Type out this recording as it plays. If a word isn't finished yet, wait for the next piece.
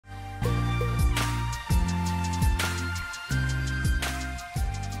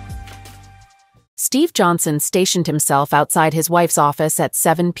Steve Johnson stationed himself outside his wife's office at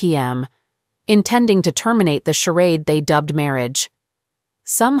 7 p.m., intending to terminate the charade they dubbed marriage.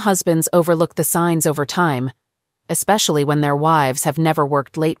 Some husbands overlook the signs over time, especially when their wives have never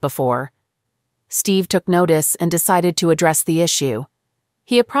worked late before. Steve took notice and decided to address the issue.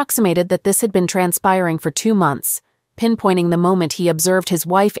 He approximated that this had been transpiring for 2 months, pinpointing the moment he observed his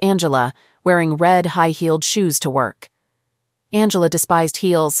wife, Angela, wearing red, high-heeled shoes to work. Angela despised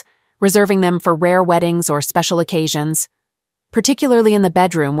heels, reserving them for rare weddings or special occasions, particularly in the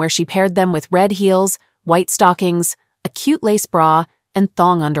bedroom where she paired them with red heels, white stockings, a cute lace bra, and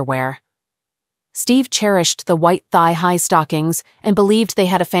thong underwear. Steve cherished the white thigh-high stockings and believed they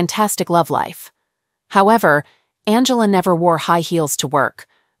had a fantastic love life. However, Angela never wore high heels to work,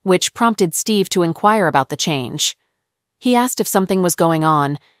 which prompted Steve to inquire about the change. He asked if something was going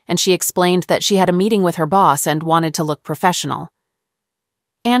on, and she explained that she had a meeting with her boss and wanted to look professional.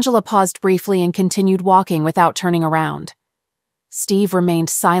 Angela paused briefly and continued walking without turning around. Steve remained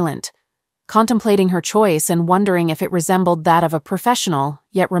silent, contemplating her choice and wondering if it resembled that of a professional,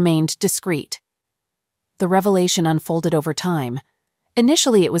 yet remained discreet. The revelation unfolded over time.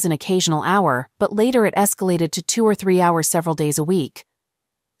 Initially, it was an occasional hour, but later it escalated to 2 or 3 hours several days a week.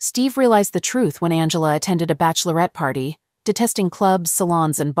 Steve realized the truth when Angela attended a bachelorette party, detesting clubs,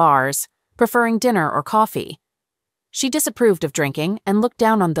 salons, and bars, preferring dinner or coffee. She disapproved of drinking and looked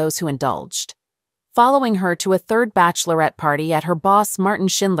down on those who indulged. Following her to a third bachelorette party at her boss Martin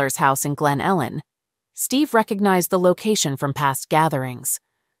Schindler's house in Glen Ellen, Steve recognized the location from past gatherings.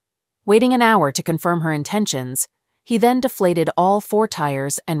 Waiting an hour to confirm her intentions, he then deflated all 4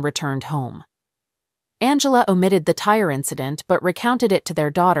 tires and returned home. Angela omitted the tire incident but recounted it to their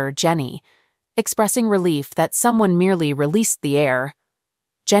daughter, Jenny, expressing relief that someone merely released the air.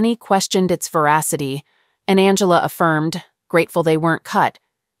 Jenny questioned its veracity, and Angela affirmed, grateful they weren't cut,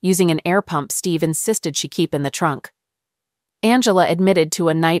 using an air pump Steve insisted she keep in the trunk. Angela admitted to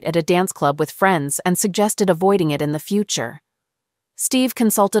a night at a dance club with friends and suggested avoiding it in the future. Steve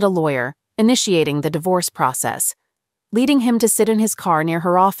consulted a lawyer, initiating the divorce process, leading him to sit in his car near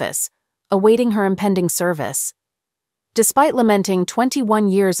her office, awaiting her impending service. Despite lamenting 21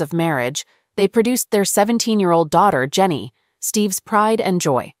 years of marriage, they produced their 17-year-old daughter, Jenny, Steve's pride and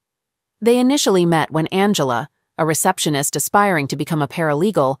joy. They initially met when Angela, a receptionist aspiring to become a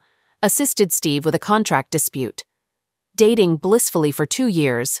paralegal, assisted Steve with a contract dispute. Dating blissfully for 2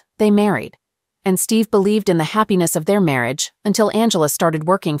 years, they married, and Steve believed in the happiness of their marriage until Angela started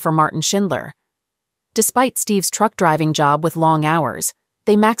working for Martin Schindler. Despite Steve's truck driving job with long hours,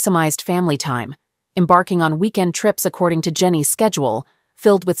 they maximized family time, embarking on weekend trips according to Jenny's schedule,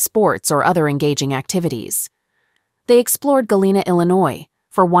 filled with sports or other engaging activities. They explored Galena, Illinois,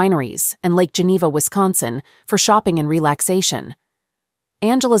 for wineries, and Lake Geneva, Wisconsin, for shopping and relaxation.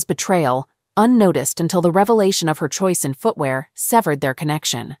 Angela's betrayal, unnoticed until the revelation of her choice in footwear, severed their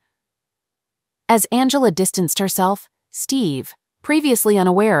connection. As Angela distanced herself, Steve, previously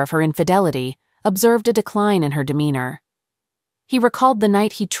unaware of her infidelity, observed a decline in her demeanor. He recalled the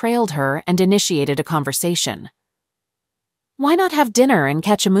night he trailed her and initiated a conversation. "Why not have dinner and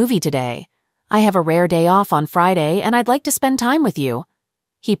catch a movie today? I have a rare day off on Friday and I'd like to spend time with you,"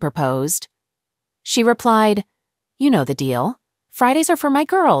 he proposed. She replied, "You know the deal. Fridays are for my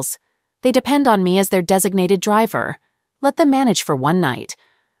girls. They depend on me as their designated driver. Let them manage for one night.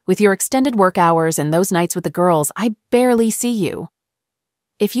 With your extended work hours and those nights with the girls, I barely see you.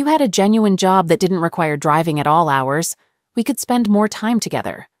 If you had a genuine job that didn't require driving at all hours, we could spend more time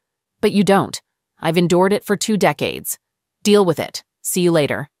together. But you don't. I've endured it for 2 decades. Deal with it. See you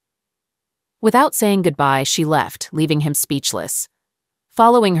later." Without saying goodbye, she left, leaving him speechless.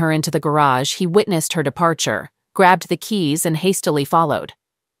 Following her into the garage, he witnessed her departure, grabbed the keys, and hastily followed.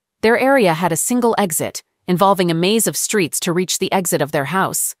 Their area had a single exit, involving a maze of streets to reach the exit of their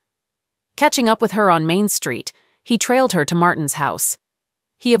house. Catching up with her on Main Street, he trailed her to Martin's house.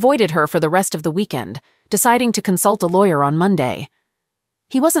 He avoided her for the rest of the weekend, deciding to consult a lawyer on Monday.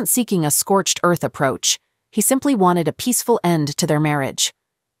 He wasn't seeking a scorched earth approach. He simply wanted a peaceful end to their marriage.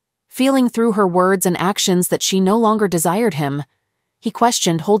 Feeling through her words and actions that she no longer desired him, he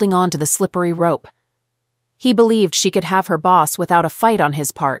questioned holding on to the slippery rope. He believed she could have her boss without a fight on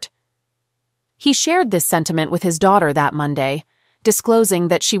his part. He shared this sentiment with his daughter that Monday, disclosing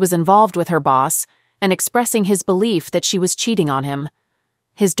that she was involved with her boss and expressing his belief that she was cheating on him.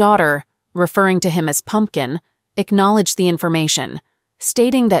 His daughter, referring to him as Pumpkin, acknowledged the information,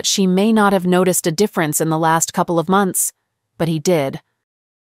 stating that she may not have noticed a difference in the last couple of months, but he did.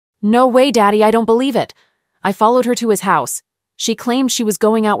 "No way, Daddy, I don't believe it. I followed her to his house. She claimed she was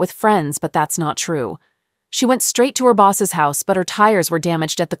going out with friends, but that's not true. She went straight to her boss's house, but her tires were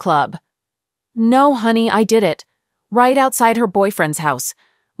damaged at the club." No, honey, I did it. Right outside her boyfriend's house,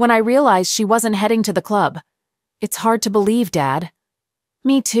 when I realized she wasn't heading to the club. It's hard to believe, Dad.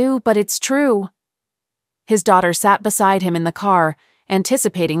 Me too, but it's true. His daughter sat beside him in the car,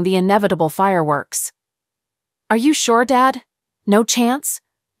 anticipating the inevitable fireworks. Are you sure, Dad? No chance?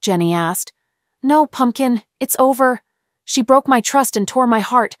 Jenny asked. No, Pumpkin, it's over. She broke my trust and tore my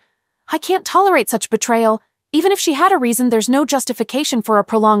heart. I can't tolerate such betrayal. Even if she had a reason, there's no justification for a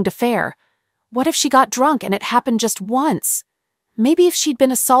prolonged affair. What if she got drunk and it happened just once? Maybe if she'd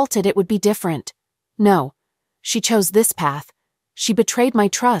been assaulted, it would be different. No, she chose this path. She betrayed my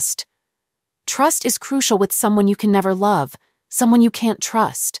trust. Trust is crucial with someone you can never love, someone you can't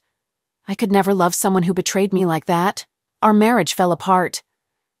trust. I could never love someone who betrayed me like that. Our marriage fell apart.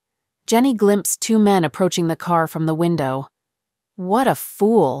 Jenny glimpsed two men approaching the car from the window. What a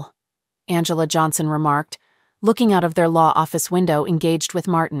fool, Angela Johnson remarked, looking out of their law office window engaged with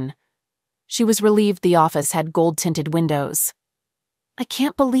Martin. She was relieved the office had gold-tinted windows. I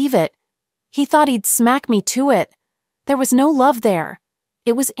can't believe it. He thought he'd smack me to it. There was no love there.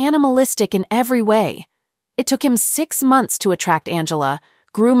 It was animalistic in every way. It took him 6 months to attract Angela,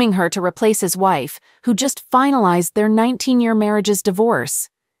 grooming her to replace his wife, who just finalized their 19-year marriage's divorce.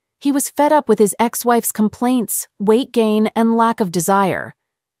 He was fed up with his ex-wife's complaints, weight gain, and lack of desire.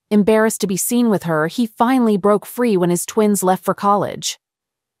 Embarrassed to be seen with her, he finally broke free when his twins left for college.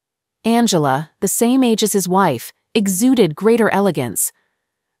 Angela, the same age as his wife, exuded greater elegance.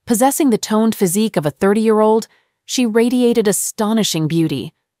 Possessing the toned physique of a 30-year-old, she radiated astonishing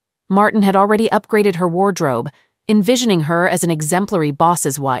beauty. Martin had already upgraded her wardrobe, envisioning her as an exemplary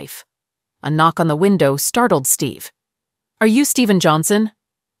boss's wife. A knock on the window startled Steve. Are you Stephen Johnson?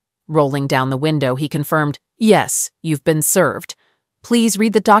 Rolling down the window, he confirmed, Yes, you've been served. Please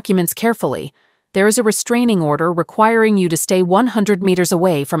read the documents carefully. There is a restraining order requiring you to stay 100 meters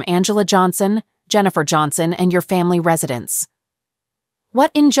away from Angela Johnson, Jennifer Johnson, and your family residence.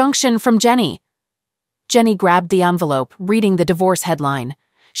 What injunction from Jenny? Jenny grabbed the envelope, reading the divorce headline.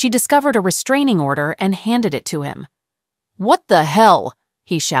 She discovered a restraining order and handed it to him. What the hell?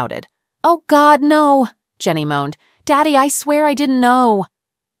 He shouted. Oh God, no, Jenny moaned. Daddy, I swear I didn't know.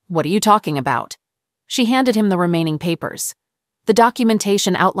 What are you talking about? She handed him the remaining papers. The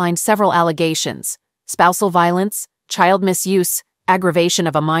documentation outlined several allegations: spousal violence, child misuse, aggravation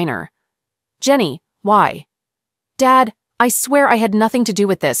of a minor. Jenny, why? Dad, I swear I had nothing to do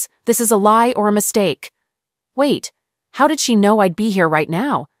with this. This is a lie or a mistake. Wait, how did she know I'd be here right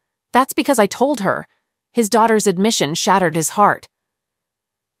now? That's because I told her. His daughter's admission shattered his heart.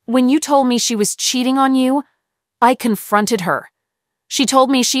 When you told me she was cheating on you, I confronted her. She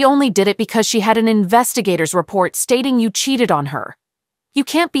told me she only did it because she had an investigator's report stating you cheated on her. You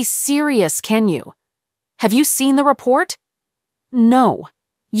can't be serious, can you? Have you seen the report? No.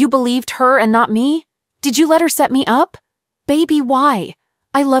 You believed her and not me? Did you let her set me up? Baby, why?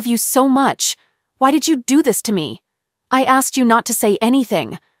 I love you so much. Why did you do this to me? I asked you not to say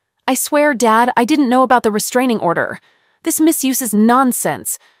anything. I swear, Dad, I didn't know about the restraining order. This misuse is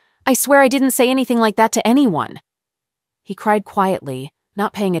nonsense. I swear I didn't say anything like that to anyone. He cried quietly,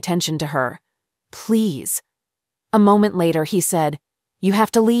 not paying attention to her. Please. A moment later, he said, You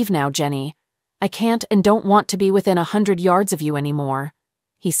have to leave now, Jenny. I can't and don't want to be within 100 yards of you anymore,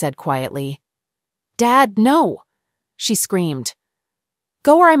 he said quietly. Dad, no, she screamed.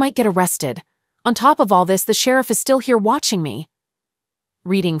 Go or I might get arrested. On top of all this, the sheriff is still here watching me.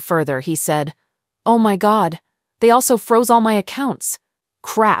 Reading further, he said, Oh my God, they also froze all my accounts.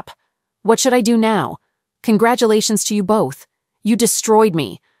 Crap. What should I do now? Congratulations to you both. You destroyed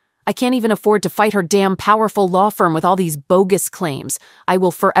me. I can't even afford to fight her damn powerful law firm with all these bogus claims. I will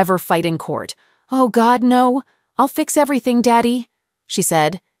forever fight in court. Oh God, no. I'll fix everything, Daddy, she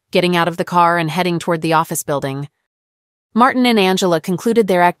said, getting out of the car and heading toward the office building. Martin and Angela concluded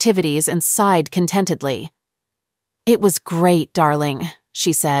their activities and sighed contentedly. It was great, darling,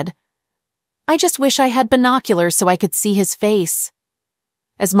 she said. I just wish I had binoculars so I could see his face.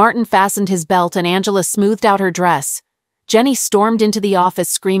 As Martin fastened his belt and Angela smoothed out her dress, Jenny stormed into the office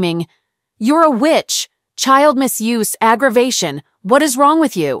screaming, You're a witch! Child misuse, aggravation. What is wrong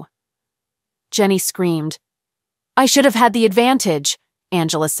with you? Jenny screamed. I should have had the advantage,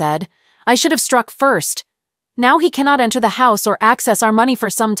 Angela said. I should have struck first. Now he cannot enter the house or access our money for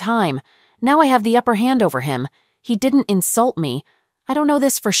some time. Now I have the upper hand over him. He didn't insult me. I don't know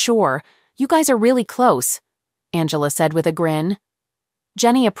this for sure. You guys are really close, Angela said with a grin.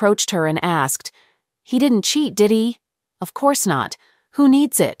 Jenny approached her and asked, He didn't cheat, did he? Of course not. Who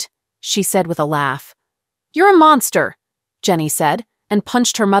needs it? She said with a laugh. You're a monster, Jenny said, and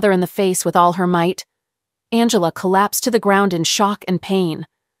punched her mother in the face with all her might. Angela collapsed to the ground in shock and pain.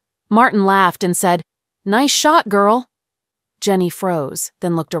 Martin laughed and said, "Nice shot, girl." Jenny froze,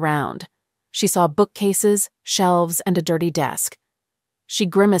 then looked around. She saw bookcases, shelves, and a dirty desk. She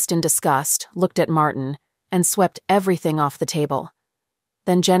grimaced in disgust, looked at Martin, and swept everything off the table.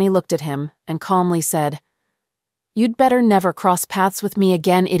 Then Jenny looked at him and calmly said, "You'd better never cross paths with me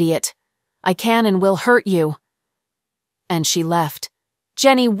again, idiot. I can and will hurt you." And she left.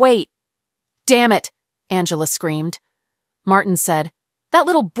 "Jenny, wait!" "Damn it!" Angela screamed. Martin said, "That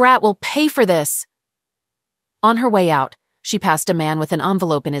little brat will pay for this." On her way out, she passed a man with an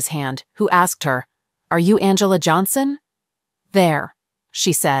envelope in his hand, who asked her, "Are you Angela Johnson?" "There,"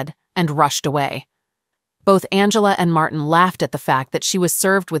 she said, and rushed away. Both Angela and Martin laughed at the fact that she was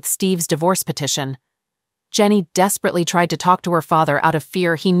served with Steve's divorce petition. Jenny desperately tried to talk to her father out of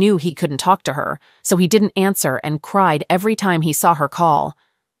fear he knew he couldn't talk to her, so he didn't answer and cried every time he saw her call.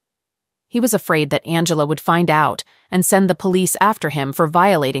 He was afraid that Angela would find out and send the police after him for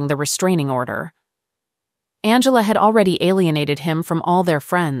violating the restraining order. Angela had already alienated him from all their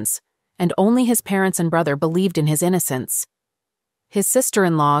friends, and only his parents and brother believed in his innocence. His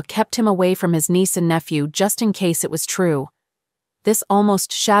sister-in-law kept him away from his niece and nephew just in case it was true. This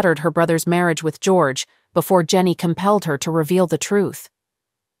almost shattered her brother's marriage with George before Jenny compelled her to reveal the truth.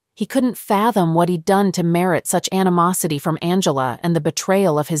 He couldn't fathom what he'd done to merit such animosity from Angela and the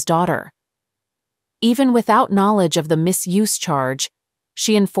betrayal of his daughter. Even without knowledge of the misuse charge,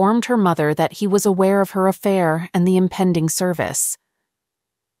 she informed her mother that he was aware of her affair and the impending service.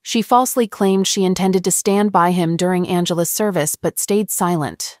 She falsely claimed she intended to stand by him during Angela's service but stayed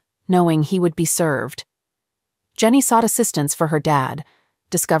silent, knowing he would be served. Jenny sought assistance for her dad,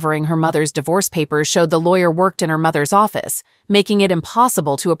 discovering her mother's divorce papers showed the lawyer worked in her mother's office, making it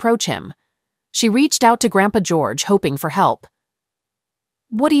impossible to approach him. She reached out to Grandpa George, hoping for help.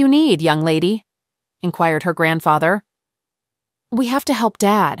 "What do you need, young lady?" inquired her grandfather. "We have to help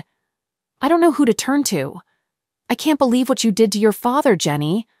Dad. I don't know who to turn to. I can't believe what you did to your father,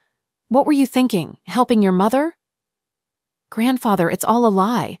 Jenny. What were you thinking, helping your mother?" "Grandfather, it's all a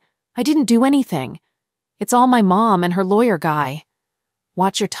lie. I didn't do anything. It's all my mom and her lawyer guy."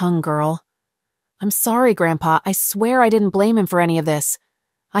 "Watch your tongue, girl." "I'm sorry, Grandpa. I swear I didn't blame him for any of this.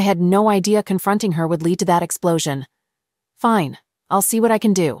 I had no idea confronting her would lead to that explosion." "Fine. I'll see what I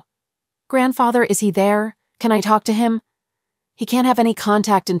can do." "Grandfather, is he there? Can I talk to him?" "He can't have any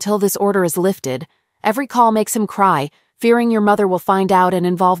contact until this order is lifted. Every call makes him cry, fearing your mother will find out and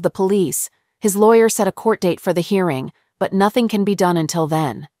involve the police. His lawyer set a court date for the hearing, but nothing can be done until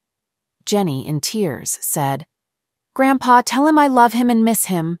then." Jenny, in tears, said, "Grandpa, tell him I love him and miss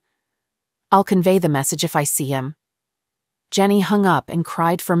him." "I'll convey the message if I see him." Jenny hung up and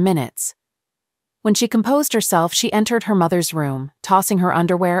cried for minutes. When she composed herself, she entered her mother's room, tossing her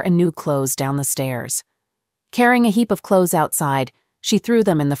underwear and new clothes down the stairs. Carrying a heap of clothes outside, she threw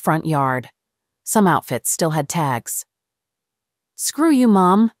them in the front yard. Some outfits still had tags. "Screw you,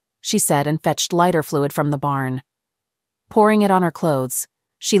 Mom," she said and fetched lighter fluid from the barn. Pouring it on her clothes,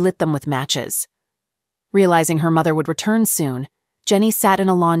 she lit them with matches. Realizing her mother would return soon, Jenny sat in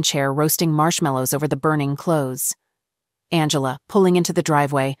a lawn chair roasting marshmallows over the burning clothes. Angela, pulling into the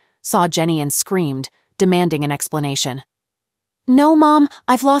driveway, saw Jenny and screamed, demanding an explanation. "No, Mom,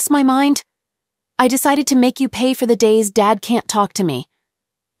 I've lost my mind. I decided to make you pay for the days Dad can't talk to me.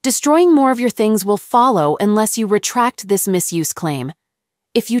 Destroying more of your things will follow unless you retract this misuse claim.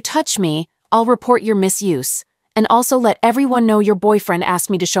 If you touch me, I'll report your misuse, and also let everyone know your boyfriend asked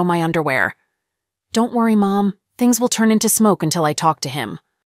me to show my underwear. Don't worry, Mom. Things will turn into smoke until I talk to him."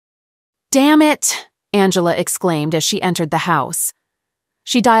 "Damn it!" Angela exclaimed as she entered the house.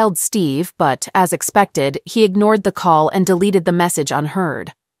 She dialed Steve, but, as expected, he ignored the call and deleted the message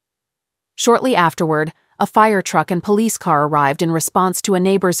unheard. Shortly afterward, a fire truck and police car arrived in response to a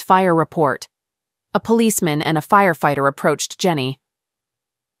neighbor's fire report. A policeman and a firefighter approached Jenny.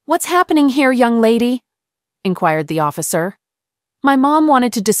 "What's happening here, young lady?" inquired the officer. "My mom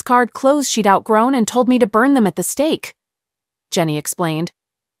wanted to discard clothes she'd outgrown and told me to burn them at the stake," Jenny explained.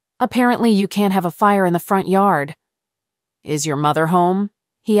 "Apparently you can't have a fire in the front yard." "Is your mother home?"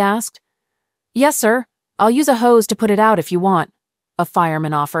 he asked. "Yes, sir. I'll use a hose to put it out if you want," a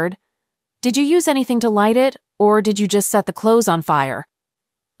fireman offered. "Did you use anything to light it, or did you just set the clothes on fire?"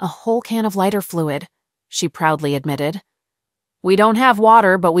 "A whole can of lighter fluid," she proudly admitted. "We don't have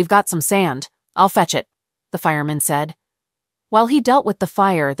water, but we've got some sand. I'll fetch it," the fireman said. While he dealt with the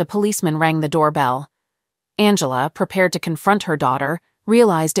fire, the policeman rang the doorbell. Angela, prepared to confront her daughter,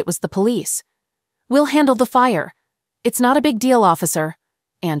 realized it was the police. "We'll handle the fire. It's not a big deal, officer,"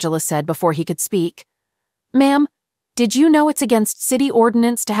 Angela said before he could speak. "Ma'am, did you know it's against city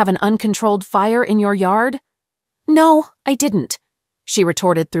ordinance to have an uncontrolled fire in your yard?" "No, I didn't," she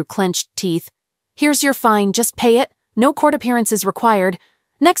retorted through clenched teeth. "Here's your fine, just pay it. No court appearances required.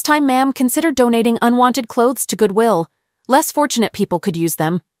 Next time, ma'am, consider donating unwanted clothes to Goodwill. Less fortunate people could use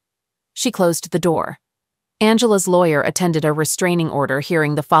them." She closed the door. Angela's lawyer attended a restraining order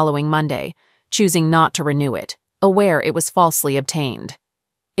hearing the following Monday, choosing not to renew it, aware it was falsely obtained.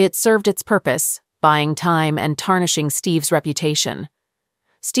 It served its purpose, buying time and tarnishing Steve's reputation.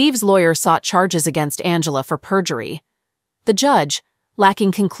 Steve's lawyer sought charges against Angela for perjury. The judge,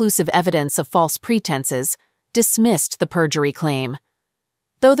 lacking conclusive evidence of false pretenses, dismissed the perjury claim.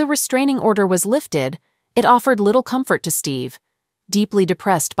 Though the restraining order was lifted, it offered little comfort to Steve, deeply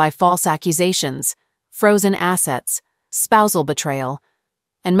depressed by false accusations, frozen assets, spousal betrayal,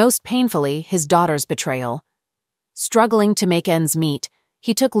 and most painfully, his daughter's betrayal. Struggling to make ends meet,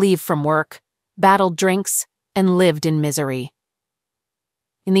 he took leave from work, battled drinks, and lived in misery.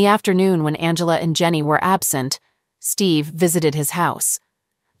 In the afternoon, when Angela and Jenny were absent, Steve visited his house.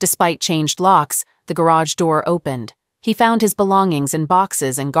 Despite changed locks, the garage door opened. He found his belongings in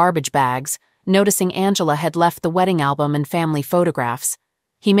boxes and garbage bags, noticing Angela had left the wedding album and family photographs.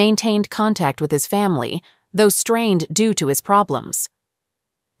 He maintained contact with his family, though strained due to his problems.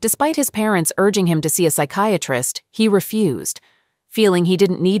 Despite his parents urging him to see a psychiatrist, he refused, feeling he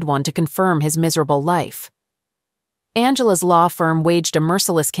didn't need one to confirm his miserable life. Angela's law firm waged a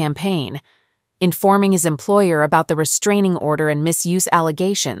merciless campaign, informing his employer about the restraining order and misuse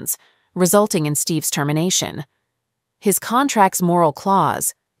allegations, resulting in Steve's termination. His contract's moral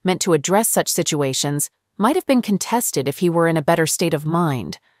clause, meant to address such situations, might have been contested if he were in a better state of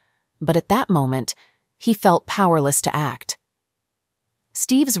mind, but at that moment, he felt powerless to act.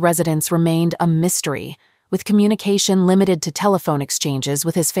 Steve's residence remained a mystery, with communication limited to telephone exchanges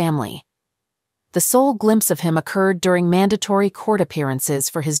with his family. The sole glimpse of him occurred during mandatory court appearances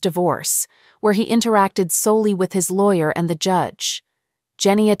for his divorce, where he interacted solely with his lawyer and the judge.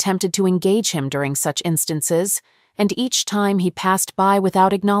 Jenny attempted to engage him during such instances, and each time he passed by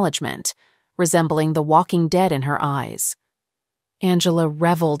without acknowledgement, resembling the walking dead in her eyes. Angela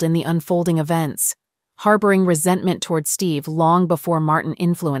reveled in the unfolding events, harboring resentment toward Steve long before Martin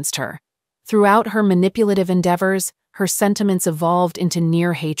influenced her. Throughout her manipulative endeavors, her sentiments evolved into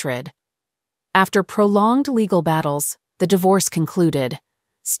near hatred. After prolonged legal battles, the divorce concluded.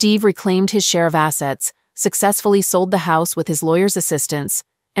 Steve reclaimed his share of assets, successfully sold the house with his lawyer's assistance,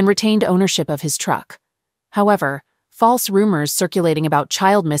 and retained ownership of his truck. However, false rumors circulating about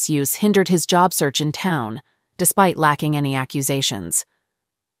child misuse hindered his job search in town, despite lacking any accusations.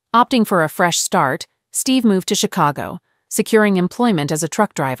 Opting for a fresh start, Steve moved to Chicago, securing employment as a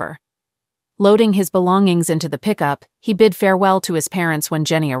truck driver. Loading his belongings into the pickup, he bid farewell to his parents when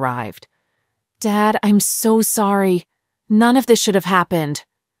Jenny arrived. "Dad, I'm so sorry. None of this should have happened,"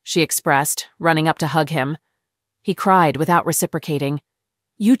 she expressed, running up to hug him. He cried without reciprocating.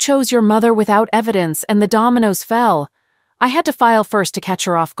 "You chose your mother without evidence, and the dominoes fell. I had to file first to catch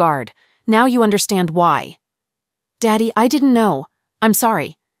her off guard. Now you understand why." "Daddy, I didn't know. I'm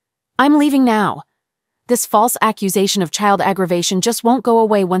sorry. I'm leaving now. This false accusation of child aggravation just won't go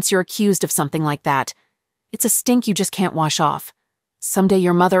away once you're accused of something like that. It's a stink you just can't wash off. Someday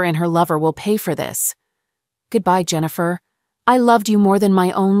your mother and her lover will pay for this. Goodbye, Jennifer. I loved you more than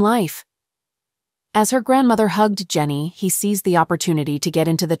my own life." As her grandmother hugged Jenny, he seized the opportunity to get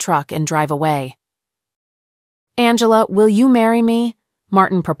into the truck and drive away. "Angela, will you marry me?"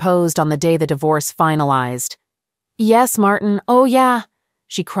 Martin proposed on the day the divorce finalized. "Yes, Martin, oh yeah,"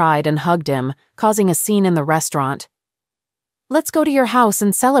 she cried and hugged him, causing a scene in the restaurant. "Let's go to your house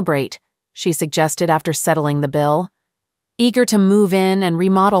and celebrate," she suggested after settling the bill. Eager to move in and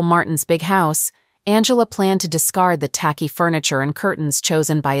remodel Martin's big house, Angela planned to discard the tacky furniture and curtains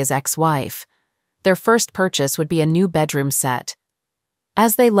chosen by his ex-wife. Their first purchase would be a new bedroom set.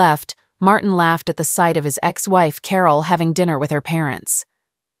 As they left, Martin laughed at the sight of his ex-wife, Carol, having dinner with her parents.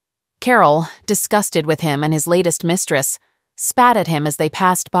 Carol, disgusted with him and his latest mistress, spat at him as they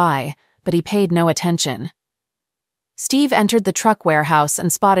passed by, but he paid no attention. Steve entered the truck warehouse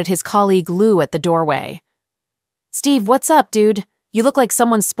and spotted his colleague Lou at the doorway. "Steve, what's up, dude? You look like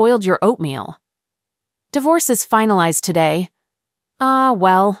someone spoiled your oatmeal." "Divorce is finalized today." "Ah,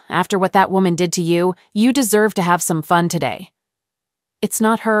 well, after what that woman did to you, you deserve to have some fun today." "It's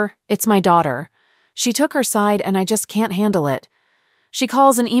not her, it's my daughter. She took her side and I just can't handle it. She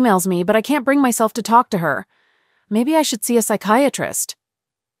calls and emails me, but I can't bring myself to talk to her. Maybe I should see a psychiatrist."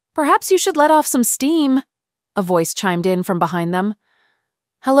 "Perhaps you should let off some steam," a voice chimed in from behind them.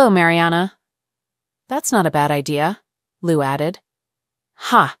 "Hello, Mariana." "That's not a bad idea," Lou added.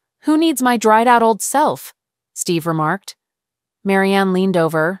 "Ha, who needs my dried-out old self?" Steve remarked. Marianne leaned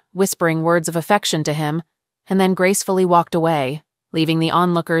over, whispering words of affection to him, and then gracefully walked away, leaving the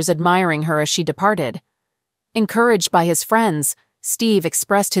onlookers admiring her as she departed. Encouraged by his friends, Steve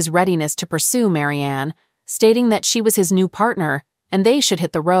expressed his readiness to pursue Marianne, stating that she was his new partner and they should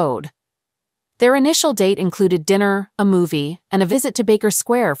hit the road. Their initial date included dinner, a movie, and a visit to Baker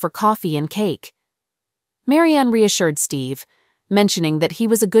Square for coffee and cake. Marianne reassured Steve, mentioning that he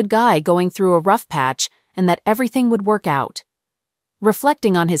was a good guy going through a rough patch and that everything would work out.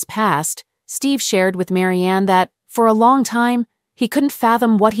 Reflecting on his past, Steve shared with Marianne that, for a long time, he couldn't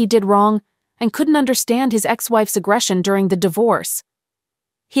fathom what he did wrong and couldn't understand his ex-wife's aggression during the divorce.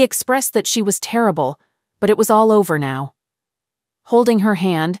 He expressed that she was terrible, but it was all over now. Holding her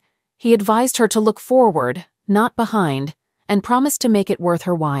hand, he advised her to look forward, not behind, and promised to make it worth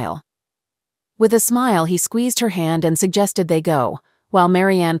her while. With a smile, he squeezed her hand and suggested they go, while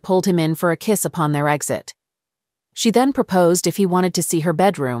Marianne pulled him in for a kiss upon their exit. She then proposed if he wanted to see her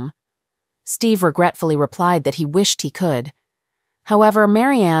bedroom. Steve regretfully replied that he wished he could. However,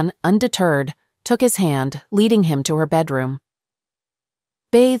 Marianne, undeterred, took his hand, leading him to her bedroom.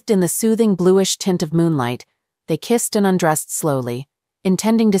 Bathed in the soothing bluish tint of moonlight, they kissed and undressed slowly,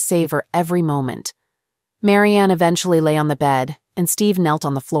 intending to savor every moment. Marianne eventually lay on the bed, and Steve knelt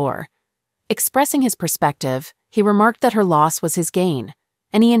on the floor. Expressing his perspective, he remarked that her loss was his gain,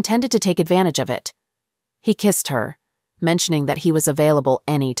 and he intended to take advantage of it. He kissed her, mentioning that he was available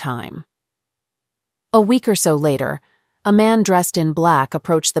any time. A week or so later, a man dressed in black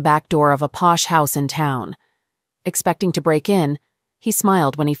approached the back door of a posh house in town. Expecting to break in, he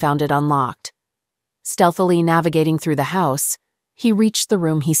smiled when he found it unlocked. Stealthily navigating through the house, he reached the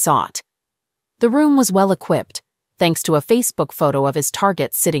room he sought. The room was well equipped, thanks to a Facebook photo of his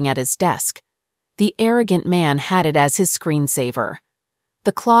target sitting at his desk. The arrogant man had it as his screensaver.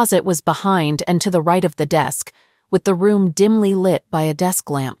 The closet was behind and to the right of the desk, with the room dimly lit by a desk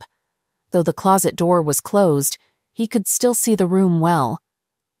lamp. Though the closet door was closed, he could still see the room well.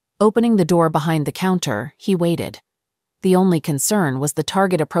 Opening the door behind the counter, he waited. The only concern was the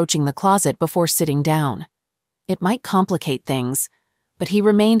target approaching the closet before sitting down. It might complicate things, but he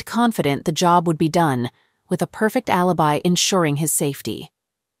remained confident the job would be done, with a perfect alibi ensuring his safety.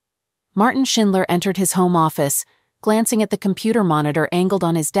 Martin Schindler entered his home office, glancing at the computer monitor angled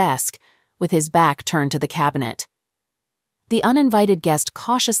on his desk, with his back turned to the cabinet. The uninvited guest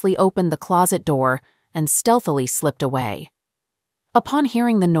cautiously opened the closet door and stealthily slipped away. Upon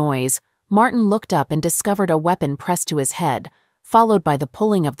hearing the noise, Martin looked up and discovered a weapon pressed to his head, followed by the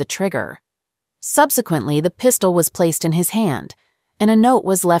pulling of the trigger. Subsequently, the pistol was placed in his hand, and a note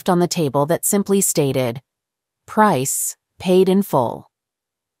was left on the table that simply stated, "Price paid in full."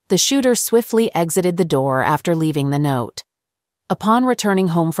 The shooter swiftly exited the door after leaving the note. Upon returning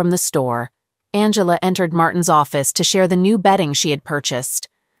home from the store, Angela entered Martin's office to share the new bedding she had purchased.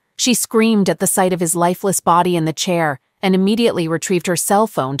 She screamed at the sight of his lifeless body in the chair and immediately retrieved her cell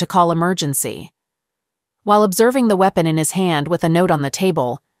phone to call emergency. While observing the weapon in his hand with a note on the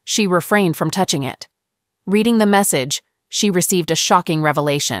table, she refrained from touching it. Reading the message, she received a shocking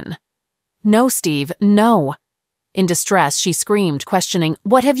revelation. "No, Steve, no." In distress, she screamed, questioning,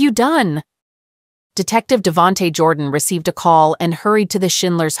 "What have you done?" Detective Devontae Jordan received a call and hurried to the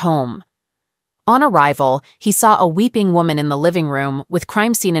Schindlers' home. On arrival, he saw a weeping woman in the living room, with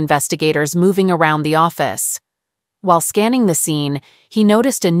crime scene investigators moving around the office. While scanning the scene, he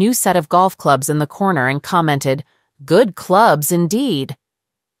noticed a new set of golf clubs in the corner and commented, "Good clubs indeed."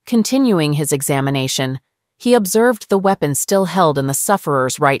 Continuing his examination, he observed the weapon still held in the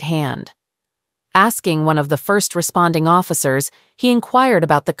sufferer's right hand. Asking one of the first responding officers, he inquired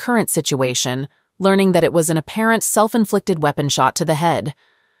about the current situation, learning that it was an apparent self-inflicted weapon shot to the head.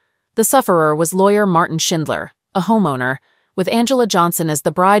 The sufferer was lawyer Martin Schindler, a homeowner, with Angela Johnson as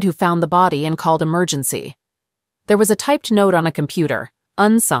the bride who found the body and called emergency. There was a typed note on a computer,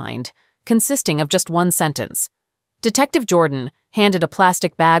 unsigned, consisting of just one sentence. Detective Jordan handed a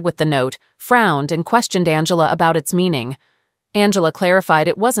plastic bag with the note, frowned, and questioned Angela about its meaning. Angela clarified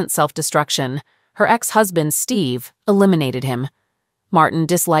it wasn't self-destruction. Her ex-husband, Steve, eliminated him. Martin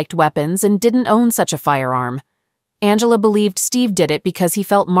disliked weapons and didn't own such a firearm. Angela believed Steve did it because he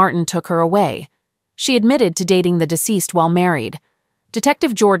felt Martin took her away. She admitted to dating the deceased while married.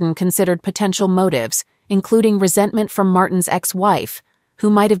 Detective Jordan considered potential motives, including resentment from Martin's ex-wife, who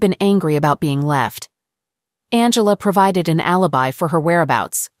might have been angry about being left. Angela provided an alibi for her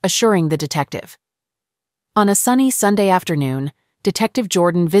whereabouts, assuring the detective. On a sunny Sunday afternoon, Detective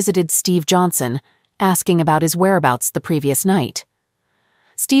Jordan visited Steve Johnson, asking about his whereabouts the previous night.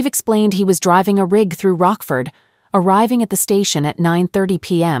 Steve explained he was driving a rig through Rockford, arriving at the station at 9:30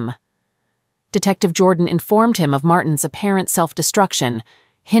 p.m. Detective Jordan informed him of Martin's apparent self-destruction,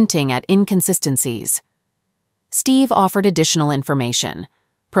 hinting at inconsistencies. Steve offered additional information,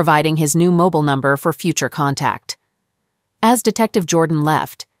 providing his new mobile number for future contact. As Detective Jordan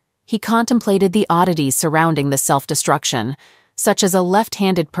left, he contemplated the oddities surrounding the self-destruction, such as a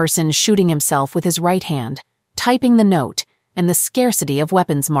left-handed person shooting himself with his right hand, typing the note, and the scarcity of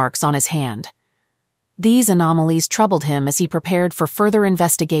weapons marks on his hand. These anomalies troubled him as he prepared for further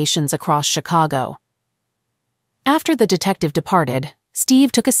investigations across Chicago. After the detective departed,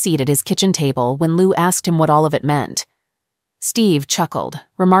 Steve took a seat at his kitchen table when Lou asked him what all of it meant. Steve chuckled,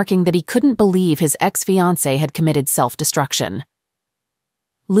 remarking that he couldn't believe his ex-fiancée had committed self-destruction.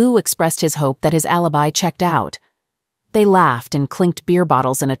 Lou expressed his hope that his alibi checked out. They laughed and clinked beer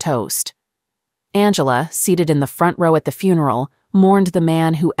bottles in a toast. Angela, seated in the front row at the funeral, mourned the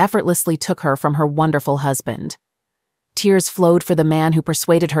man who effortlessly took her from her wonderful husband. Tears flowed for the man who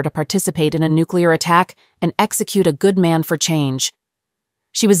persuaded her to participate in a nuclear attack and execute a good man for change.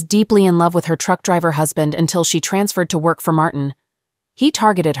 She was deeply in love with her truck driver husband until she transferred to work for Martin. He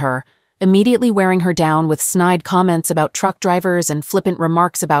targeted her, immediately wearing her down with snide comments about truck drivers and flippant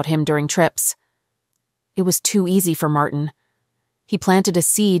remarks about him during trips. It was too easy for Martin. He planted a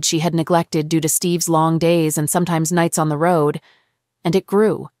seed she had neglected due to Steve's long days and sometimes nights on the road, and it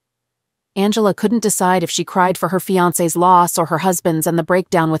grew. Angela couldn't decide if she cried for her fiancé's loss or her husband's and the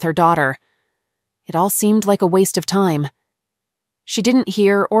breakdown with her daughter. It all seemed like a waste of time. She didn't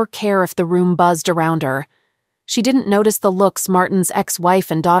hear or care if the room buzzed around her. She didn't notice the looks Martin's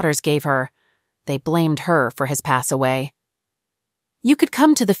ex-wife and daughters gave her. They blamed her for his pass away. "You could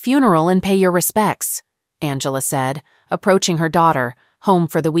come to the funeral and pay your respects," Angela said, approaching her daughter, home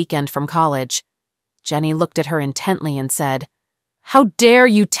for the weekend from college. Jenny looked at her intently and said, "How dare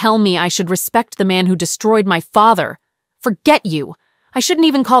you tell me I should respect the man who destroyed my father? Forget you! I shouldn't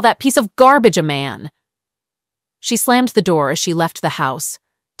even call that piece of garbage a man." She slammed the door as she left the house,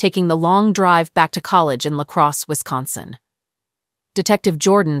 taking the long drive back to college in La Crosse, Wisconsin. Detective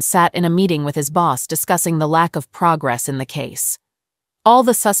Jordan sat in a meeting with his boss discussing the lack of progress in the case. All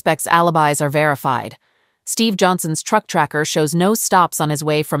the suspects' alibis are verified. Steve Johnson's truck tracker shows no stops on his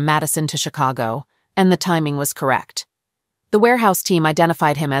way from Madison to Chicago, and the timing was correct. The warehouse team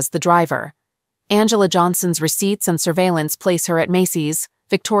identified him as the driver. Angela Johnson's receipts and surveillance place her at Macy's,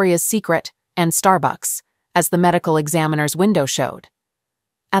 Victoria's Secret, and Starbucks, as the medical examiner's window showed.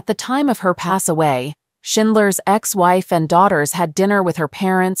 At the time of her pass away, Schindler's ex-wife and daughters had dinner with her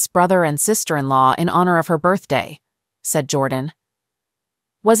parents, brother, and sister-in-law in honor of her birthday, said Jordan.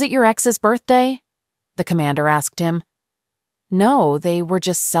 "Was it your ex's birthday?" the commander asked him. "No, they were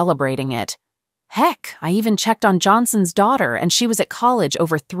just celebrating it. Heck, I even checked on Johnson's daughter, and she was at college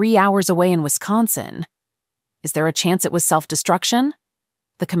over 3 hours away in Wisconsin." "Is there a chance it was self-destruction?"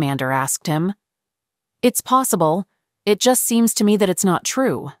 the commander asked him. "It's possible. It just seems to me that it's not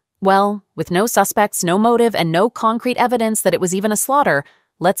true. Well, with no suspects, no motive, and no concrete evidence that it was even a slaughter,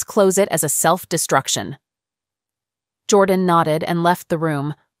 let's close it as a self-destruction." Jordan nodded and left the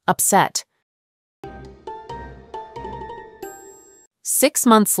room, upset. 6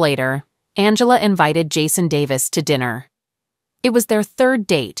 months later, Angela invited Jason Davis to dinner. It was their third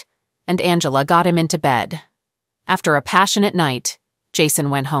date, and Angela got him into bed. After a passionate night, Jason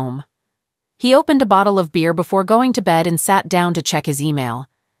went home. He opened a bottle of beer before going to bed and sat down to check his email.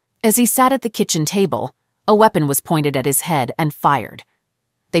 As he sat at the kitchen table, a weapon was pointed at his head and fired.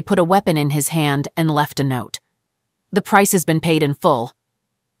 They put a weapon in his hand and left a note. "The price has been paid in full."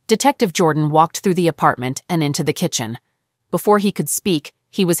 Detective Jordan walked through the apartment and into the kitchen. Before he could speak,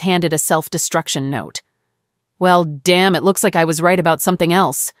 he was handed a self-destruction note. "Well, damn, it looks like I was right about something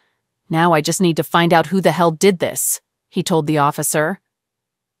else. Now I just need to find out who the hell did this," he told the officer.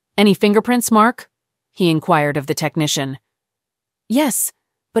 "Any fingerprints, Mark?" he inquired of the technician. "Yes,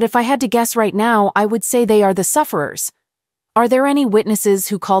 but if I had to guess right now, I would say they are the sufferers. Are there any witnesses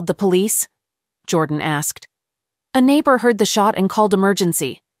who called the police?" Jordan asked. "A neighbor heard the shot and called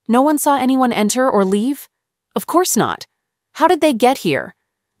emergency. No one saw anyone enter or leave?" "Of course not. How did they get here?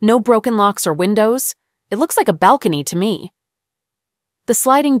 No broken locks or windows? It looks like a balcony to me." The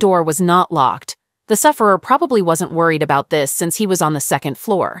sliding door was not locked. The sufferer probably wasn't worried about this since he was on the second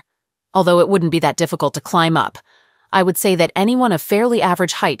floor. Although it wouldn't be that difficult to climb up. I would say that anyone of fairly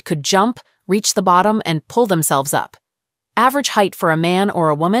average height could jump, reach the bottom, and pull themselves up. Average height for a man or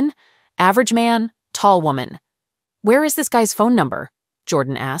a woman? Average man, tall woman. "Where is this guy's phone number?"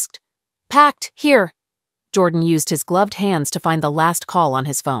 Jordan asked. "Packed, here." Jordan used his gloved hands to find the last call on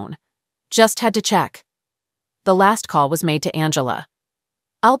his phone. "Just had to check." The last call was made to Angela.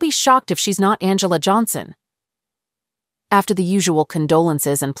 "I'll be shocked if she's not Angela Johnson." After the usual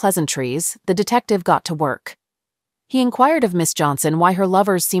condolences and pleasantries, the detective got to work. He inquired of Miss Johnson why her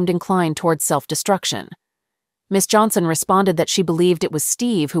lovers seemed inclined towards self-destruction. Miss Johnson responded that she believed it was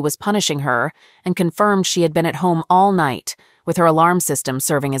Steve who was punishing her and confirmed she had been at home all night, with her alarm system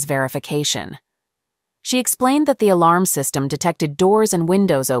serving as verification. She explained that the alarm system detected doors and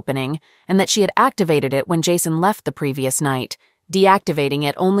windows opening and that she had activated it when Jason left the previous night, deactivating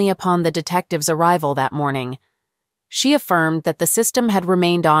it only upon the detective's arrival that morning. She affirmed that the system had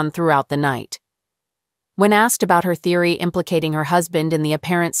remained on throughout the night. When asked about her theory implicating her husband in the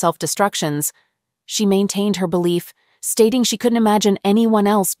apparent self-destructions, she maintained her belief, stating she couldn't imagine anyone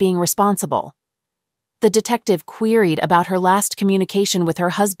else being responsible. The detective queried about her last communication with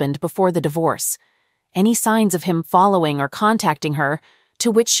her husband before the divorce, any signs of him following or contacting her,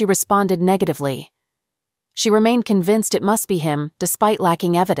 to which she responded negatively. She remained convinced it must be him, despite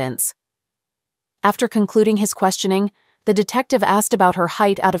lacking evidence. After concluding his questioning, the detective asked about her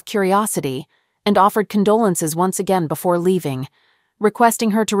height out of curiosity and offered condolences once again before leaving,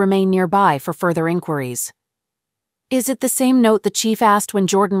 requesting her to remain nearby for further inquiries. "Is it the same note the chief asked when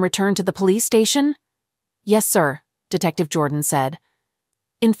Jordan returned to the police station?" "Yes, sir," Detective Jordan said.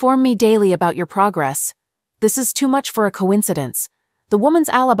 "Inform me daily about your progress. This is too much for a coincidence. The woman's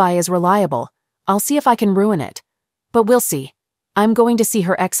alibi is reliable. I'll see if I can ruin it. But we'll see. I'm going to see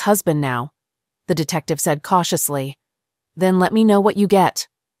her ex-husband now," the detective said cautiously. "Then let me know what you get."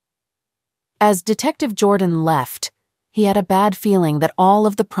 As Detective Jordan left, he had a bad feeling that all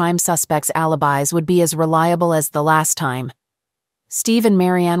of the prime suspects' alibis would be as reliable as the last time. Steve and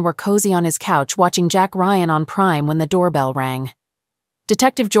Marianne were cozy on his couch watching Jack Ryan on Prime when the doorbell rang.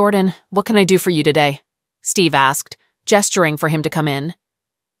 "Detective Jordan, what can I do for you today?" Steve asked, gesturing for him to come in.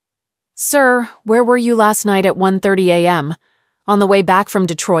 "Sir, where were you last night at 1:30 a.m.? On the way back from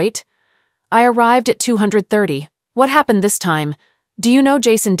Detroit? I arrived at 230. What happened this time? Do you know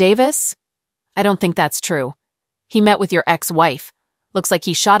Jason Davis?" "I don't think that's true. He met with your ex-wife. Looks like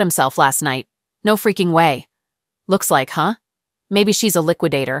he shot himself last night. No freaking way." "Looks like, huh? Maybe she's a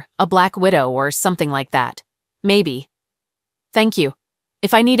liquidator, a black widow, or something like that. Maybe." "Thank you.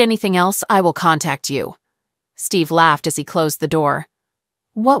 If I need anything else, I will contact you." Steve laughed as he closed the door.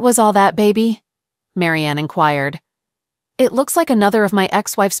 "What was all that, baby?" Marianne inquired. "It looks like another of my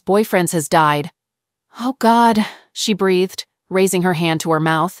ex-wife's boyfriends has died." "Oh, God," she breathed, raising her hand to her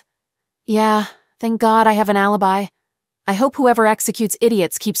mouth. "Yeah, thank God I have an alibi. I hope whoever executes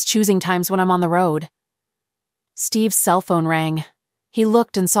idiots keeps choosing times when I'm on the road." Steve's cell phone rang. He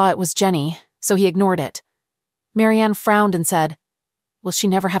looked and saw it was Jenny, so he ignored it. Marianne frowned and said, "Will she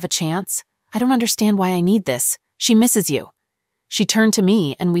never have a chance? I don't understand why I need this. She misses you." She turned to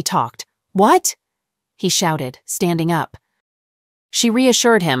me and we talked. "What?" he shouted, standing up. She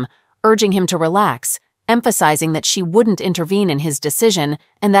reassured him, urging him to relax, emphasizing that she wouldn't intervene in his decision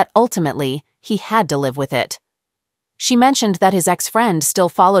and that ultimately he had to live with it. She mentioned that his ex-friend still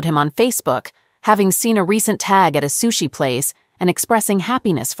followed him on Facebook, having seen a recent tag at a sushi place and expressing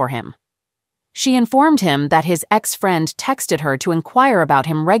happiness for him. She informed him that his ex-friend texted her to inquire about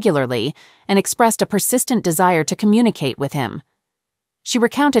him regularly and expressed a persistent desire to communicate with him. She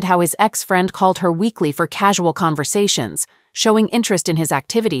recounted how his ex-friend called her weekly for casual conversations, showing interest in his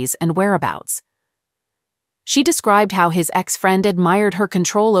activities and whereabouts. She described how his ex-friend admired her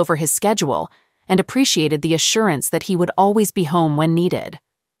control over his schedule and appreciated the assurance that he would always be home when needed.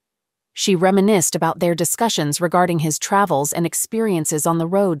 She reminisced about their discussions regarding his travels and experiences on the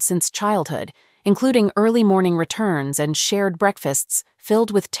road since childhood, including early morning returns and shared breakfasts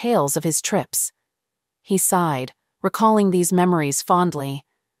filled with tales of his trips. He sighed, recalling these memories fondly.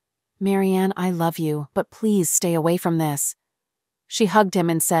 "Marianne, I love you, but please stay away from this." She hugged him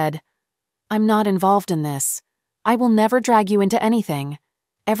and said, "I'm not involved in this. I will never drag you into anything.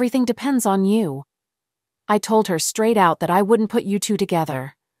 Everything depends on you." I told her straight out that I wouldn't put you two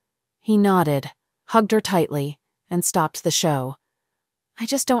together. He nodded, hugged her tightly, and stopped the show. "I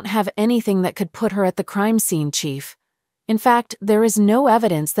just don't have anything that could put her at the crime scene, Chief. In fact, there is no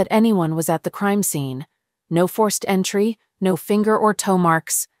evidence that anyone was at the crime scene. No forced entry, no finger or toe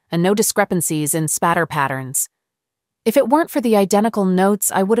marks, and no discrepancies in spatter patterns. If it weren't for the identical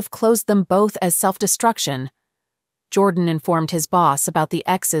notes, I would have closed them both as self-destruction." Jordan informed his boss about the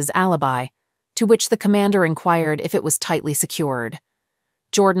ex's alibi, to which the commander inquired if it was tightly secured.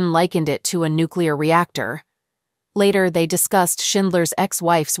 Jordan likened it to a nuclear reactor. Later, they discussed Schindler's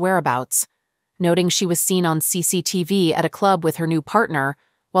ex-wife's whereabouts, noting she was seen on CCTV at a club with her new partner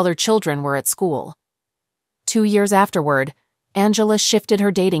while her children were at school. 2 years afterward, Angela shifted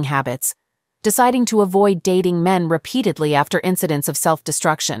her dating habits, deciding to avoid dating men repeatedly after incidents of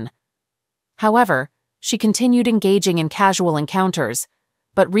self-destruction. However, she continued engaging in casual encounters,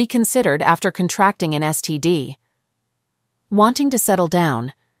 but reconsidered after contracting an STD. Wanting to settle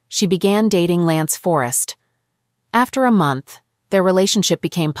down, she began dating Lance Forrest. After a month, their relationship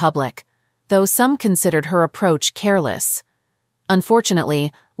became public, though some considered her approach careless.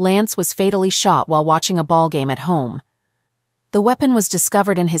 Unfortunately, Lance was fatally shot while watching a ball game at home. The weapon was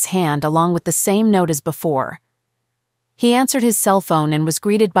discovered in his hand along with the same note as before. He answered his cell phone and was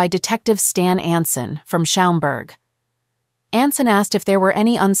greeted by Detective Stan Anson from Schaumburg. Anson asked if there were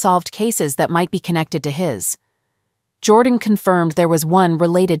any unsolved cases that might be connected to his. Jordan confirmed there was one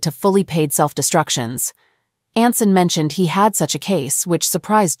related to fully paid self-destructions. Anson mentioned he had such a case, which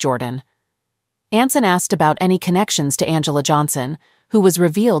surprised Jordan. Anson asked about any connections to Angela Johnson, who was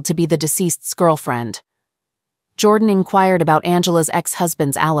revealed to be the deceased's girlfriend. Jordan inquired about Angela's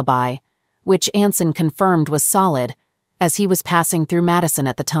ex-husband's alibi, which Anson confirmed was solid, as he was passing through Madison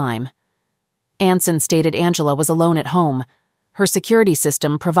at the time. Anson stated Angela was alone at home, her security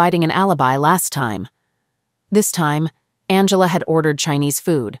system providing an alibi last time. This time, Angela had ordered Chinese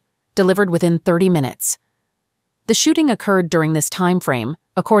food, delivered within 30 minutes. The shooting occurred during this time frame,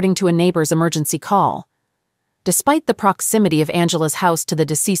 according to a neighbor's emergency call. Despite the proximity of Angela's house to the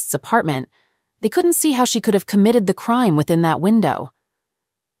deceased's apartment, they couldn't see how she could have committed the crime within that window.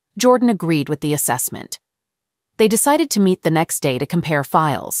 Jordan agreed with the assessment. They decided to meet the next day to compare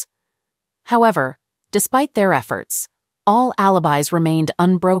files. However, despite their efforts, all alibis remained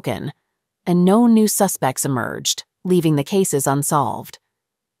unbroken, and no new suspects emerged, leaving the cases unsolved.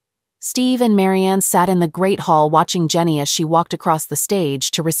 Steve and Marianne sat in the Great Hall watching Jenny as she walked across the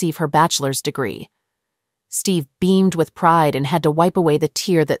stage to receive her bachelor's degree. Steve beamed with pride and had to wipe away the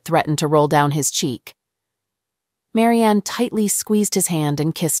tear that threatened to roll down his cheek. Marianne tightly squeezed his hand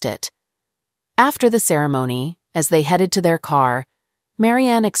and kissed it. After the ceremony, as they headed to their car,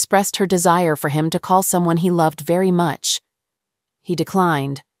 Marianne expressed her desire for him to call someone he loved very much. He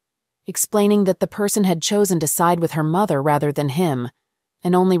declined, explaining that the person had chosen to side with her mother rather than him,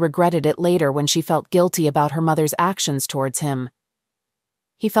 and only regretted it later when she felt guilty about her mother's actions towards him.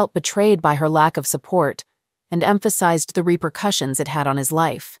 He felt betrayed by her lack of support and emphasized the repercussions it had on his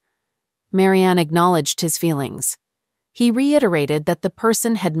life. Marianne acknowledged his feelings. He reiterated that the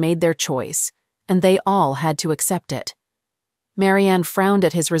person had made their choice, and they all had to accept it. Marianne frowned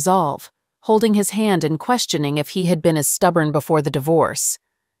at his resolve, holding his hand and questioning if he had been as stubborn before the divorce.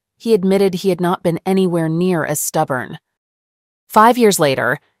 He admitted he had not been anywhere near as stubborn. 5 years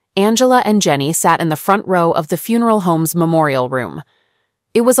later, Angela and Jenny sat in the front row of the funeral home's memorial room.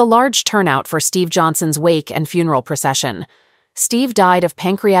 It was a large turnout for Steve Johnson's wake and funeral procession. Steve died of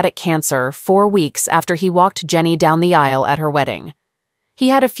pancreatic cancer 4 weeks after he walked Jenny down the aisle at her wedding. He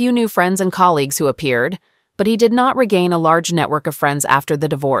had a few new friends and colleagues who appeared, but he did not regain a large network of friends after the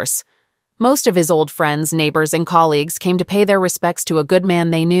divorce. Most of his old friends, neighbors, and colleagues came to pay their respects to a good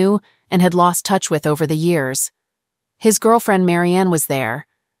man they knew and had lost touch with over the years. His girlfriend Marianne was there.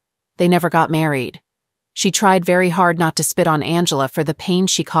 They never got married. She tried very hard not to spit on Angela for the pain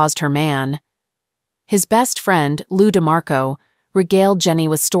she caused her man. His best friend, Lou DeMarco, regaled Jenny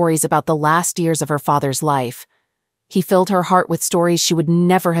with stories about the last years of her father's life. He filled her heart with stories she would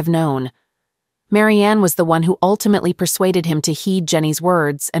never have known. Marianne was the one who ultimately persuaded him to heed Jenny's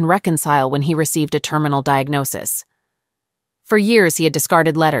words and reconcile when he received a terminal diagnosis. For years he had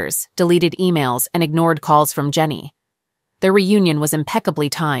discarded letters, deleted emails, and ignored calls from Jenny. Their reunion was impeccably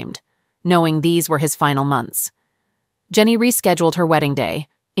timed, knowing these were his final months. Jenny rescheduled her wedding day,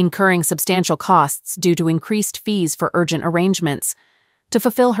 incurring substantial costs due to increased fees for urgent arrangements, to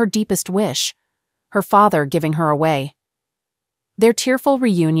fulfill her deepest wish, her father giving her away. Their tearful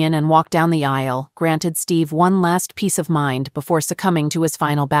reunion and walk down the aisle granted Steve one last peace of mind before succumbing to his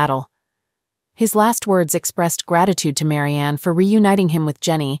final battle. His last words expressed gratitude to Marianne for reuniting him with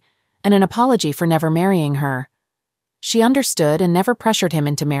Jenny and an apology for never marrying her. She understood and never pressured him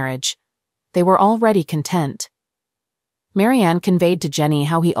into marriage. They were already content. Marianne conveyed to Jenny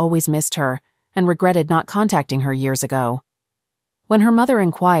how he always missed her and regretted not contacting her years ago. When her mother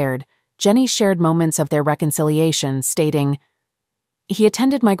inquired, Jenny shared moments of their reconciliation, stating, "He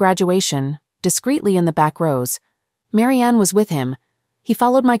attended my graduation, discreetly in the back rows. Marianne was with him. He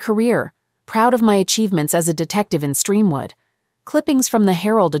followed my career, proud of my achievements as a detective in Streamwood. Clippings from the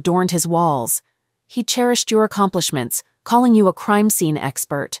Herald adorned his walls. He cherished your accomplishments, calling you a crime scene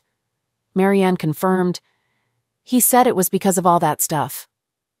expert." Marianne confirmed, "He said it was because of all that stuff.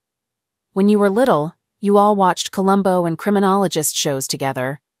 When you were little, you all watched Columbo and criminologist shows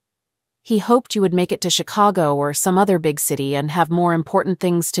together. He hoped you would make it to Chicago or some other big city and have more important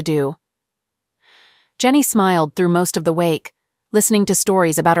things to do." Jenny smiled through most of the wake, listening to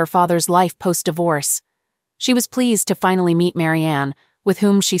stories about her father's life post-divorce. She was pleased to finally meet Marianne, with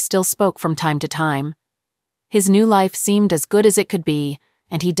whom she still spoke from time to time. His new life seemed as good as it could be,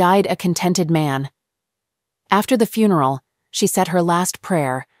 and he died a contented man. After the funeral, she said her last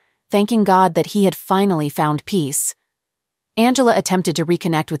prayer, thanking God that he had finally found peace. Angela attempted to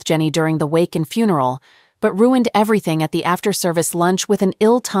reconnect with Jenny during the wake and funeral, but ruined everything at the after-service lunch with an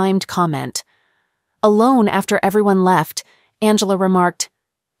ill-timed comment. Alone after everyone left, Angela remarked,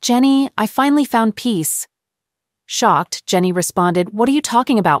 "Jenny, I finally found peace." Shocked, Jenny responded, "What are you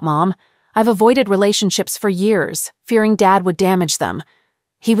talking about, Mom? I've avoided relationships for years, fearing Dad would damage them.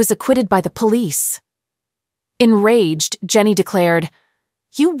 He was acquitted by the police." Enraged, Jenny declared,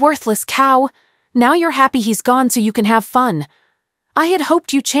 "You worthless cow! Now you're happy he's gone so you can have fun. I had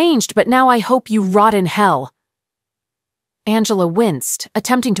hoped you changed, but now I hope you rot in hell." Angela winced,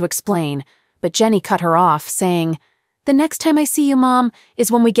 attempting to explain, but Jenny cut her off, saying, "The next time I see you, Mom,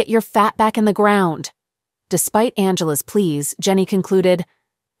 is when we get your fat back in the ground." Despite Angela's pleas, Jenny concluded,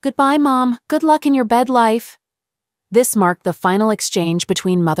 "Goodbye, Mom. Good luck in your bed life." This marked the final exchange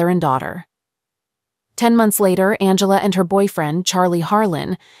between mother and daughter. 10 months later, Angela and her boyfriend, Charlie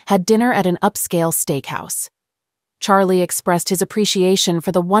Harlan, had dinner at an upscale steakhouse. Charlie expressed his appreciation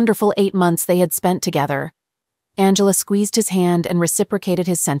for the wonderful 8 months they had spent together. Angela squeezed his hand and reciprocated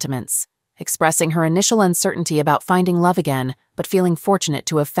his sentiments, expressing her initial uncertainty about finding love again, but feeling fortunate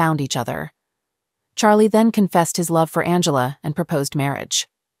to have found each other. Charlie then confessed his love for Angela and proposed marriage.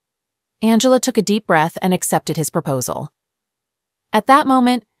 Angela took a deep breath and accepted his proposal. At that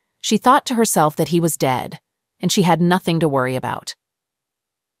moment, she thought to herself that he was dead, and she had nothing to worry about.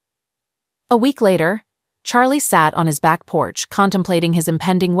 A week later, Charlie sat on his back porch contemplating his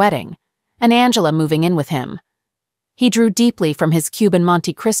impending wedding, and Angela moving in with him. He drew deeply from his Cuban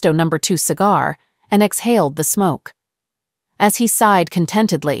Monte Cristo No. 2 cigar and exhaled the smoke. As he sighed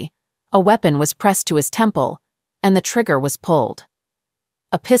contentedly, a weapon was pressed to his temple, and the trigger was pulled.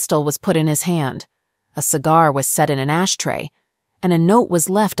 A pistol was put in his hand, a cigar was set in an ashtray, and a note was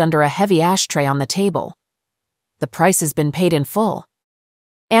left under a heavy ashtray on the table. "The price has been paid in full."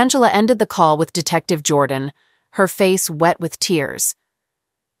 Angela ended the call with Detective Jordan, her face wet with tears.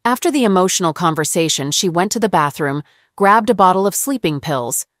 After the emotional conversation, she went to the bathroom, grabbed a bottle of sleeping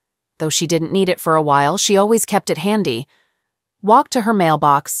pills. Though she didn't need it for a while, she always kept it handy, walked to her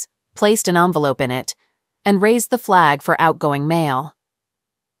mailbox, placed an envelope in it, and raised the flag for outgoing mail.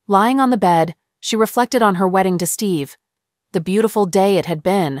 Lying on the bed, she reflected on her wedding to Steve, the beautiful day it had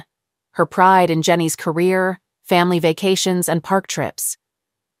been, her pride in Jenny's career, family vacations, and park trips.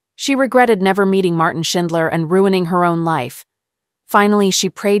 She regretted never meeting Martin Schindler and ruining her own life. Finally, she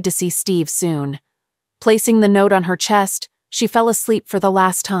prayed to see Steve soon. Placing the note on her chest, she fell asleep for the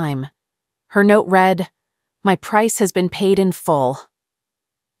last time. Her note read, "My price has been paid in full."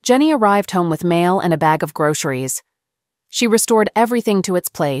 Jenny arrived home with mail and a bag of groceries. She restored everything to its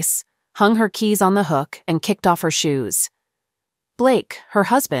place, hung her keys on the hook, and kicked off her shoes. Blake, her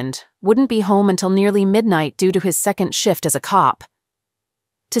husband, wouldn't be home until nearly midnight due to his second shift as a cop.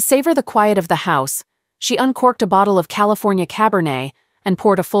 To savor the quiet of the house, she uncorked a bottle of California Cabernet and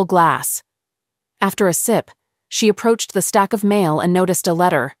poured a full glass. After a sip, she approached the stack of mail and noticed a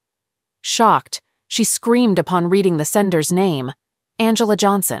letter. Shocked, she screamed upon reading the sender's name, Angela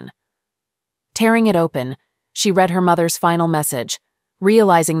Johnson. Tearing it open, she read her mother's final message,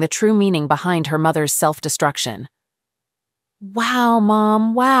 realizing the true meaning behind her mother's self-destruction. "Wow,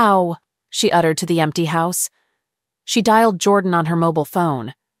 Mom, wow," she uttered to the empty house. She dialed Jordan on her mobile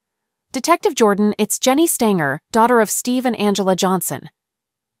phone. "Detective Jordan, it's Jenny Stanger, daughter of Steve and Angela Johnson."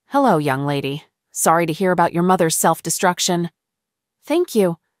 "Hello, young lady. Sorry to hear about your mother's self-destruction." "Thank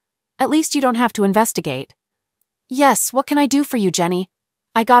you. At least you don't have to investigate." "Yes, what can I do for you, Jenny?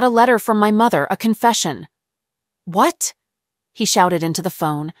 I got a letter from my mother, a confession." "What?" he shouted into the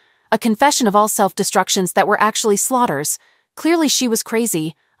phone. "A confession of all self-destructions that were actually slaughters. Clearly she was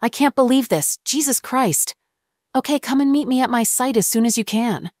crazy. I can't believe this. Jesus Christ. Okay, come and meet me at my site as soon as you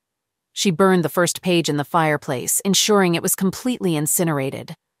can." She burned the first page in the fireplace, ensuring it was completely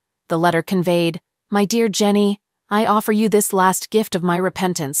incinerated. The letter conveyed, "My dear Jenny, I offer you this last gift of my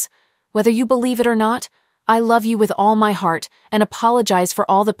repentance. Whether you believe it or not, I love you with all my heart and apologize for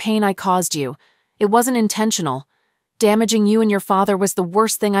all the pain I caused you. It wasn't intentional. Damaging you and your father was the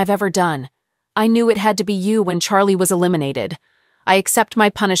worst thing I've ever done. I knew it had to be you when Charlie was eliminated. I accept my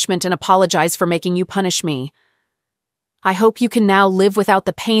punishment and apologize for making you punish me. I hope you can now live without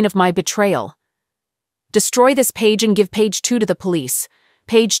the pain of my betrayal. Destroy this page and give page 2 to the police.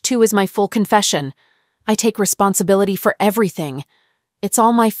 Page 2 is my full confession. I take responsibility for everything. It's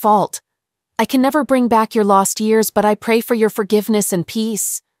all my fault. I can never bring back your lost years, but I pray for your forgiveness and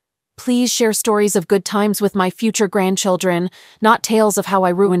peace. Please share stories of good times with my future grandchildren, not tales of how I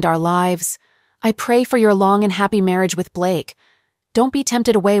ruined our lives. I pray for your long and happy marriage with Blake. Don't be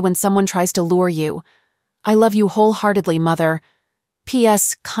tempted away when someone tries to lure you. I love you wholeheartedly, Mother.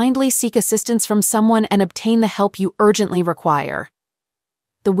 P.S. Kindly seek assistance from someone and obtain the help you urgently require.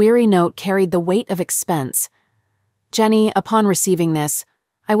 The weary note carried the weight of expense. Jenny, upon receiving this,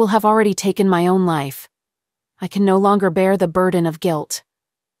 I will have already taken my own life. I can no longer bear the burden of guilt.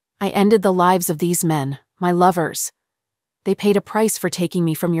 I ended the lives of these men, my lovers. They paid a price for taking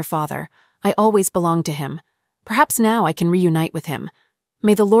me from your father. I always belonged to him. Perhaps now I can reunite with him.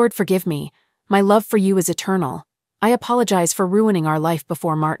 May the Lord forgive me. My love for you is eternal. I apologize for ruining our life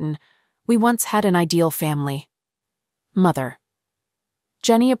before Martin. We once had an ideal family. Mother.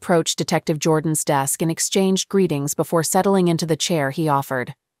 Jenny approached Detective Jordan's desk and exchanged greetings before settling into the chair he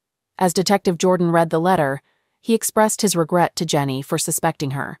offered. As Detective Jordan read the letter, he expressed his regret to Jenny for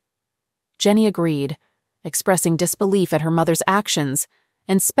suspecting her. Jenny agreed, expressing disbelief at her mother's actions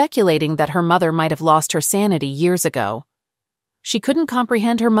and speculating that her mother might have lost her sanity years ago. She couldn't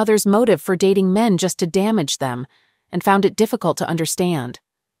comprehend her mother's motive for dating men just to damage them and found it difficult to understand.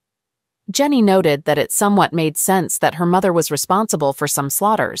 Jenny noted that it somewhat made sense that her mother was responsible for some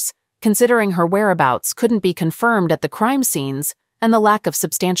slaughters, considering her whereabouts couldn't be confirmed at the crime scenes and the lack of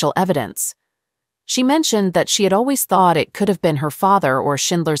substantial evidence. She mentioned that she had always thought it could have been her father or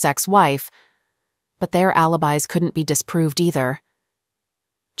Schindler's ex-wife, but their alibis couldn't be disproved either.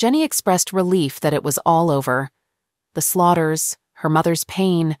 Jenny expressed relief that it was all over, the slaughters, her mother's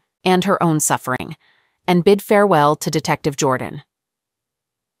pain, and her own suffering, and bid farewell to Detective Jordan.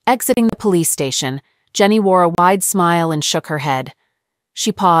 Exiting the police station, Jenny wore a wide smile and shook her head.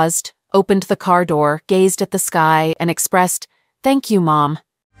 She paused, opened the car door, gazed at the sky, and expressed, "Thank you, Mom."